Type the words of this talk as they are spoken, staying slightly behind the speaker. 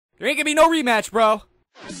There ain't gonna be no rematch, bro.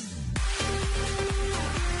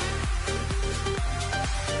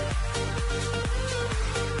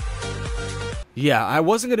 Yeah, I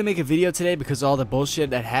wasn't going to make a video today because of all the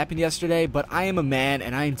bullshit that happened yesterday, but I am a man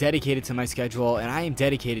and I am dedicated to my schedule and I am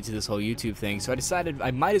dedicated to this whole YouTube thing, so I decided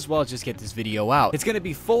I might as well just get this video out. It's going to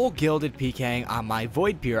be full Gilded Pking on my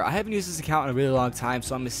Void Pier. I haven't used this account in a really long time,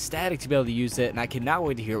 so I'm ecstatic to be able to use it and I cannot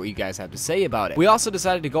wait to hear what you guys have to say about it. We also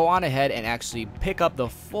decided to go on ahead and actually pick up the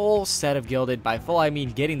full set of Gilded. By full, I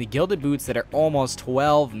mean getting the Gilded boots that are almost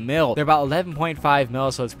 12 mil. They're about 11.5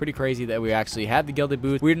 mil, so it's pretty crazy that we actually have the Gilded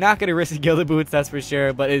boots. We're not going to risk the Gilded boots, that's for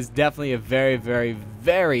sure, but it's definitely a very, very,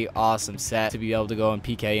 very awesome set to be able to go and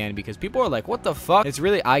PK in because people are like, what the fuck? It's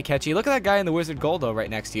really eye-catchy. Look at that guy in the Wizard Gold though right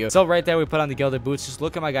next to you. So right there we put on the Gilded boots. Just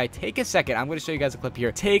look at my guy. Take a second. I'm going to show you guys a clip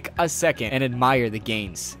here. Take a second and admire the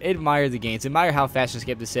gains. Admire the gains. Admire how fashion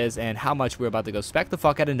escape this is and how much we're about to go spec the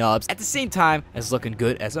fuck out of nubs at the same time as looking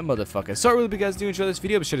good as a motherfucker. So I really hope you guys do enjoy this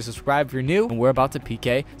video. Be sure to subscribe if you're new, and we're about to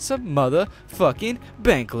PK some motherfucking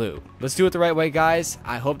bank loot. Let's do it the right way, guys.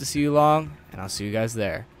 I hope to see you long, and I'll see you guys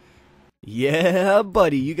there. Yeah,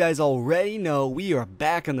 buddy, you guys already know we are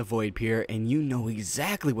back on the Void Pier, and you know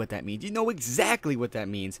exactly what that means. You know exactly what that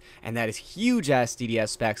means, and that is huge-ass DDS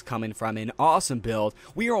specs coming from an awesome build.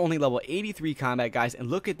 We are only level 83 combat, guys,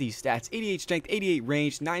 and look at these stats. 88 strength, 88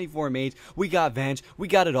 range, 94 mage. We got Venge. We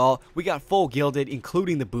got it all. We got full Gilded,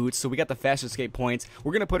 including the boots, so we got the fast escape points.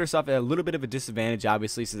 We're going to put ourselves at a little bit of a disadvantage,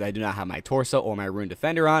 obviously, since I do not have my Torso or my Rune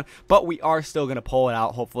Defender on, but we are still going to pull it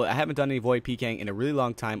out, hopefully. I haven't done any Void PKing in a really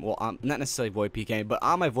long time. Well, not necessarily Void PK, but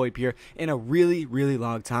on my Void Pier in a really, really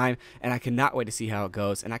long time, and I cannot wait to see how it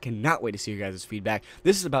goes, and I cannot wait to see your guys' feedback.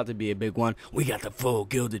 This is about to be a big one. We got the full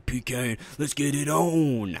Gilded PK. Let's get it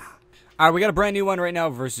on. Alright, we got a brand new one right now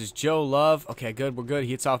versus Joe Love. Okay, good, we're good. He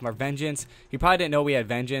hits off my Vengeance. He probably didn't know we had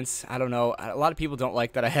Vengeance. I don't know. A lot of people don't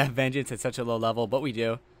like that I have Vengeance at such a low level, but we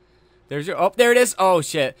do. There's your, oh, there it is. Oh,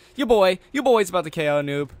 shit. Your boy's about to KO,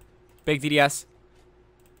 noob. Big DDS.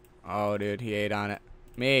 Oh, dude, he ate on it.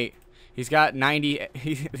 Mate. He's got 90.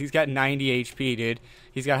 He's got 90 HP, dude.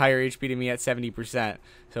 He's got higher HP than me at 70%.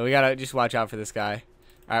 So we gotta just watch out for this guy.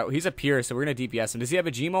 All right, well, he's a pure, so we're gonna DPS him. Does he have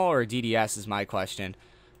a Gmo or a DDS? Is my question.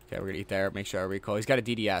 Okay, we're gonna eat there. Make sure I recall. He's got a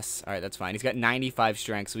DDS. All right, that's fine. He's got 95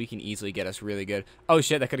 strength, so he can easily get us really good. Oh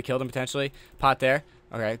shit, that could have killed him potentially. Pot there.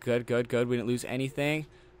 All right, good, good, good. We didn't lose anything.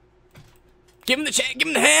 Give him the give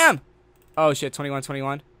him the ham. Oh shit,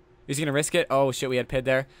 21-21. Is he gonna risk it? Oh shit, we had Pid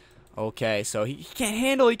there. Okay, so he can't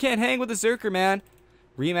handle, he can't hang with the Zerker, man.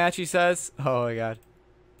 Rematch, he says. Oh, my God.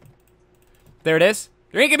 There it is.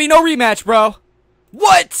 There ain't gonna be no rematch, bro.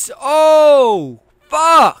 What? Oh,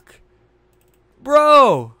 fuck.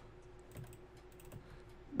 Bro.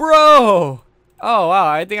 Oh, wow.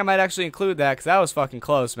 I think I might actually include that because that was fucking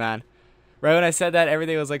close, man. Right when I said that,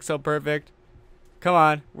 everything was, like, so perfect. Come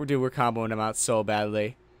on. We're comboing him out so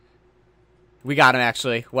badly. We got him,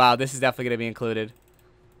 actually. Wow, this is definitely gonna be included.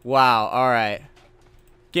 Wow, alright.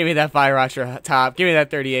 Give me that Fire Rusher top. Give me that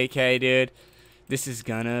 38k, dude. This is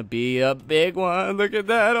gonna be a big one. Look at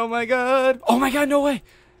that. Oh my god. Oh my god, no way.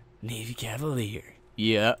 Navy Cavalier.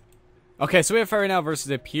 Yep. Okay, so we have Fire now versus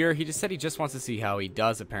a Pure. He just said he just wants to see how he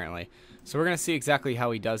does, apparently. So we're gonna see exactly how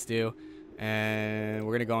he does do. And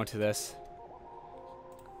we're gonna go into this.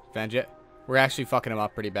 Venge it. We're actually fucking him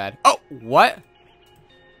up pretty bad. Oh, what?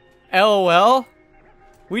 LOL?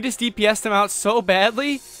 We just DPS'd him out so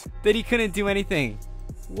badly that he couldn't do anything.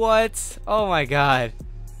 What? Oh my god.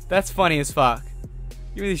 That's funny as fuck.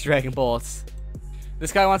 Give me these Dragon Bolts.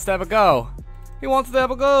 This guy wants to have a go. He wants to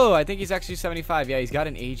have a go. I think he's actually 75. Yeah, he's got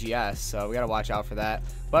an AGS, so we gotta watch out for that.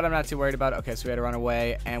 But I'm not too worried about it. Okay, so we had to run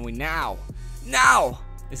away, and we now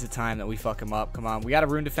is the time that we fuck him up. Come on, we got a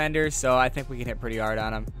Rune Defender, so I think we can hit pretty hard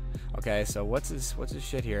on him. Okay, so what's his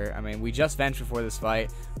shit here? I mean, we just Venged before this fight.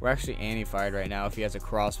 We're actually anti-fired right now if he has a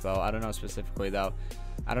crossbow. I don't know specifically, though.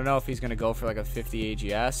 I don't know if he's going to go for, like, a 50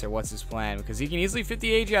 AGS or what's his plan. Because he can easily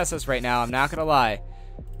 50 AGS us right now. I'm not going to lie.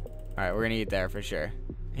 Alright, we're going to eat there for sure.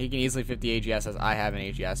 He can easily 50 AGS us. I have an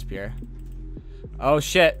AGS Pure. Oh,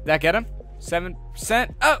 shit. That get him?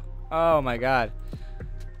 7%? Oh! Oh, my God.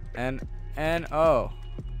 And, oh.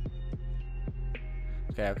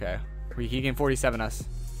 Okay. He can 47 us.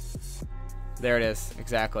 There it is.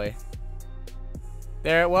 Exactly.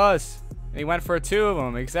 There it was. And he went for two of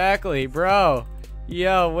them. Exactly, bro.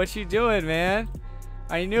 Yo, what you doing, man?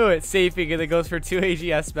 I knew it. Safing, and it goes for 2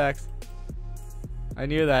 AGS specs. I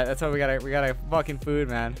knew that. That's why we got a fucking food,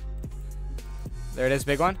 man. There it is,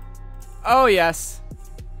 big one. Oh, yes.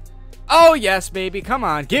 Oh, yes, baby. Come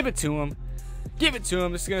on. Give it to him. Give it to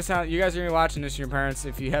him. This is going to sound... You guys are going to be watching this to your parents.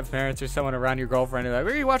 If you have parents or someone around your girlfriend, they're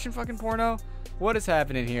like, are you watching fucking porno? What is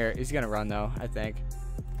happening here? He's gonna run though, I think.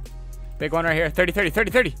 Big one right here. 30, 30,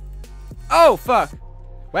 30, 30. Oh, fuck.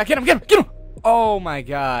 Whack, get him, get him, get him. Oh, my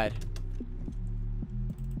God.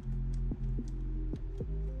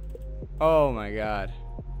 Oh, my God.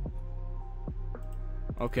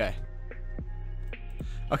 Okay.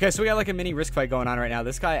 Okay, so we got like a mini risk fight going on right now.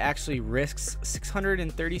 This guy actually risks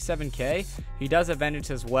 637k. He does have vengeance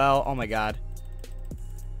as well. Oh, my God.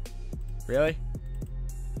 Really?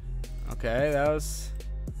 Okay, that was...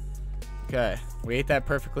 Okay, we ate that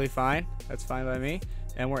perfectly fine. That's fine by me.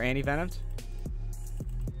 And we're anti-venomed.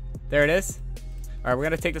 There it is. Alright, we're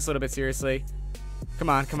going to take this a little bit seriously. Come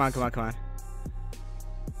on, come on, come on, come on.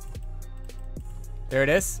 There it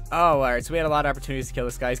is. Oh, alright, so we had a lot of opportunities to kill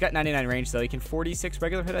this guy. He's got 99 range, though. He can 46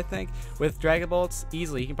 regular hit, I think, with Dragon Bolts.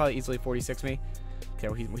 Easily. He can probably easily 46 me. Okay,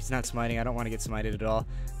 well, he's not smiting. I don't want to get smited at all.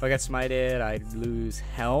 If I got smited, I'd lose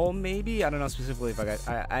Helm, maybe? I don't know specifically if I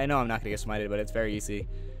got... I know I'm not going to get smited, but it's very easy.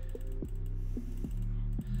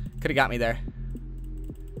 Could have got me there.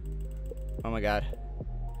 Oh, my God.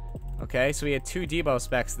 Okay, so we had 2 Debo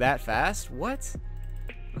specs that fast? What?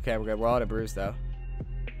 Okay, we're good. We're all out of bruise, though.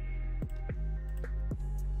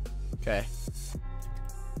 Okay.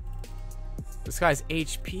 This guy's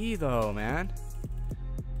HP, though, man.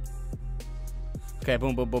 Okay,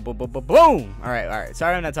 boom, boom, boom, boom, boom, boom, boom! Alright, alright.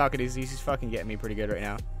 Sorry I'm not talking. He's fucking getting me pretty good right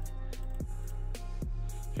now.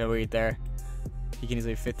 Okay, we're right there. He can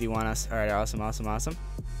easily 51 us. Alright, awesome, awesome, awesome.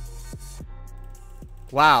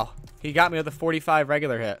 Wow. He got me with a 45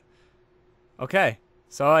 regular hit. Okay,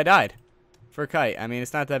 so I died. For a kite. I mean,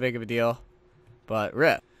 it's not that big of a deal. But,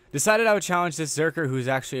 rip. Decided I would challenge this Zerker, who's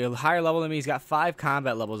actually a higher level than me. He's got 5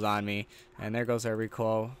 combat levels on me. And there goes our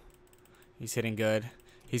recoil. He's hitting good.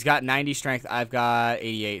 He's got 90 strength. I've got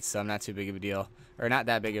 88, so I'm not too big of a deal. Or not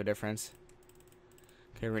that big of a difference.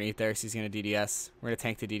 Okay, we're going to eat there because he's going to DDS. We're going to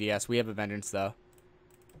tank the DDS. We have a vengeance, though.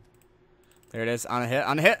 There it is. On a hit.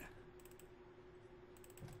 On a hit.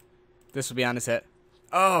 This will be on his hit.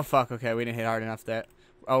 Oh, fuck. Okay, we didn't hit hard enough there.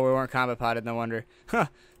 Oh, we weren't combat potted. No wonder. Huh.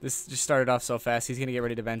 This just started off so fast. He's going to get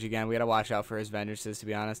ready to venge again. We got to watch out for his vengeances, to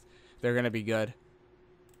be honest. They're going to be good.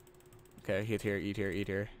 Okay, hit here, eat here, eat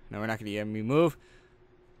here. No, we're not going to eat him. We move.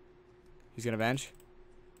 He's going to venge.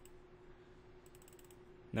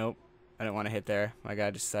 Nope. I didn't want to hit there. My guy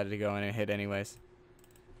just decided to go in and hit anyways.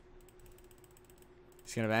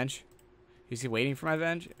 He's going to venge. He's waiting for my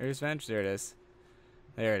venge. Or his venge. There it is.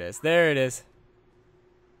 There it is. There it is.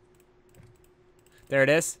 There it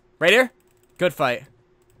is. Right here. Good fight.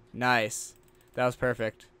 Nice. That was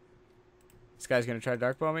perfect. This guy's going to try to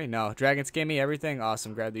dark bow me? No. Dragon skin me, everything.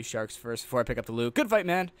 Awesome. Grab these sharks first before I pick up the loot. Good fight,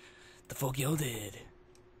 man. The full Gilded.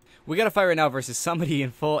 We got a fight right now versus somebody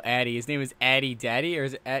in full Addy. His name is Addy Daddy, or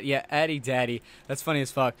is it yeah, Addy Daddy. That's funny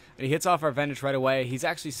as fuck. And he hits off our vengeance right away. He's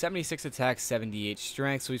actually 76 attack, 78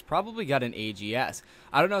 strength, so he's probably got an AGS.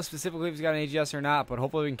 I don't know specifically if he's got an AGS or not, but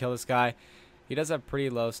hopefully we can kill this guy. He does have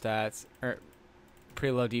pretty low stats, or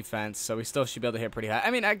pretty low defense, so we still should be able to hit pretty high.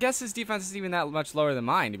 I mean, I guess his defense isn't even that much lower than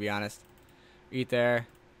mine, to be honest. Eat there.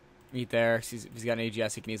 Eat there. If he's got an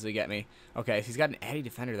AGS, he can easily get me. Okay, so he's got an Addy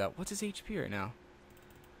defender, though. What's his HP right now?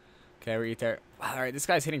 Okay, we're right there. Wow, alright, this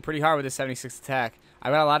guy's hitting pretty hard with his 76 attack.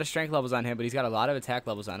 I've got a lot of strength levels on him, but he's got a lot of attack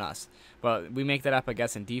levels on us. But we make that up, I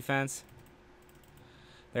guess, in defense.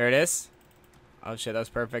 There it is. Oh, shit, that was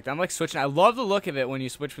perfect. I'm, like, switching. I love the look of it when you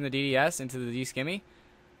switch from the DDS into the D-Skimmy.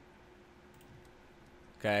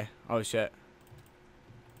 Okay. Oh, shit.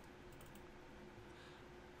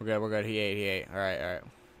 We're good, we're good. He ate. Alright, alright.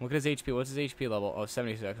 Look at his HP. What's his HP level? Oh,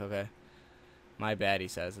 76, okay. My bad, he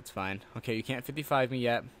says. It's fine. Okay, you can't 55 me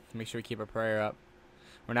yet. Make sure we keep our prayer up.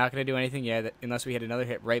 We're not going to do anything yet unless we hit another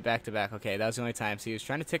hit right back to back. Okay, that was the only time. So he was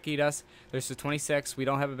trying to tick eat us. There's the 26. We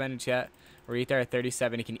don't have a vengeance yet. We're right there at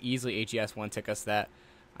 37. He can easily AGS one tick us that.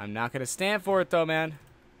 I'm not going to stand for it, though, man.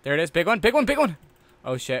 There it is. Big one, big one, big one.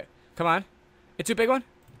 Oh, shit. Come on. It's a big one.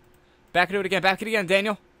 Back it again. Back it again,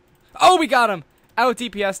 Daniel. Oh, we got him. Out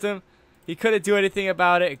DPS'd him. He couldn't do anything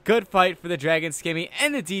about it. Good fight for the Dragon Skimmy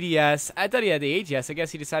and the DDS. I thought he had the AGS. I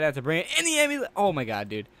guess he decided not to bring it. And the amulet. Oh, my God,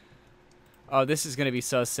 dude. Oh, this is going to be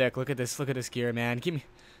so sick. Look at this. Look at this gear, man. Give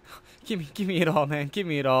me it all, man. Give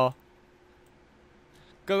me it all.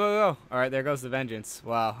 Go, go, go. All right, there goes the vengeance.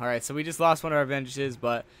 Wow. All right, so we just lost one of our vengeances,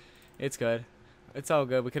 but it's good. It's all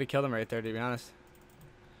good. We could have killed him right there, to be honest.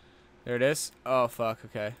 There it is. Oh, fuck.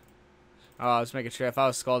 Okay. Oh, I was making sure. If I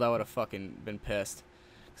was skulled, I would have fucking been pissed.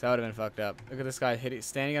 Because I would have been fucked up. Look at this guy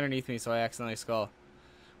standing underneath me, so I accidentally skull.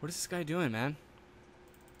 What is this guy doing, man?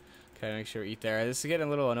 Okay, make sure we eat there. This is getting a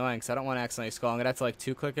little annoying because I don't want to accidentally skull. I'm going to have to, like,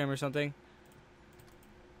 2-click him or something.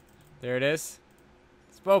 There it is.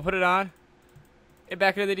 Let's put it on. Get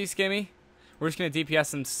back into the D-Skimmy. We're just going to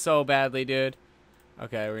DPS him so badly, dude.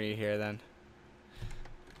 Okay, we're going to hear then.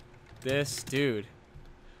 This dude.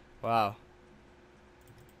 Wow.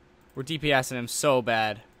 We're DPSing him so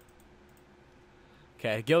bad.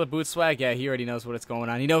 Okay, Gilded boot swag. Yeah, he already knows what's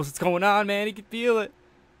going on. He knows what's going on, man. He can feel it.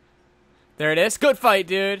 There it is. Good fight,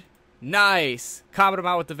 dude. Nice. Comboed him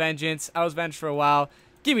out with the vengeance. I was venged for a while.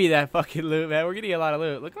 Give me that fucking loot, man. We're getting a lot of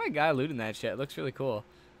loot. Look at my guy looting that shit. It looks really cool.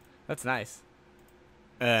 That's nice.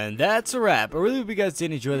 And that's a wrap. I really hope you guys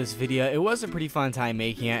did enjoy this video. It was a pretty fun time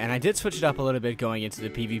making it, and I did switch it up a little bit going into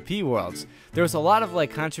the PvP worlds. There was a lot of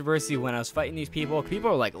like controversy when I was fighting these people.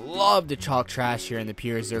 People are like, love to talk trash here in the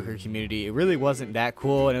pure Zerker community. It really wasn't that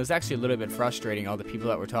cool, and it was actually a little bit frustrating, all the people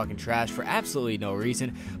that were talking trash for absolutely no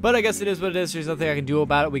reason. But I guess it is what it is. There's nothing I can do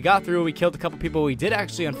about it. We got through. We killed a couple people. We did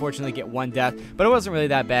actually, unfortunately, get one death, but it wasn't really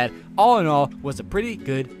that bad. All in all, was a pretty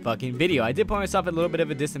good fucking video. I did put myself at a little bit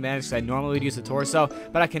of a disadvantage because I normally would use the torso,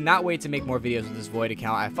 but I cannot wait to make more videos with this Void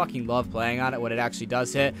account. I fucking love playing on it when it actually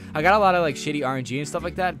does hit. I got a lot of like shitty RNG and stuff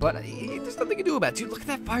like that, but there's nothing to do about it. Dude, look at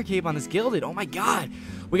that fire cape on this Gilded. Oh my god.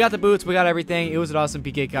 We got the boots, we got everything. It was an awesome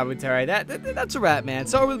PK commentary. That's a wrap, man.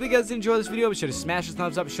 So if you guys did enjoy this video, be sure to smash the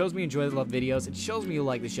thumbs up. It shows me you enjoy the love videos. It shows me you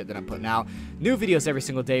like the shit that I'm putting out. New videos every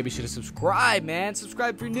single day. Be sure to subscribe, man.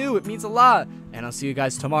 Subscribe if you're new. It means a lot. And I'll see you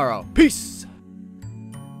guys tomorrow. Peace.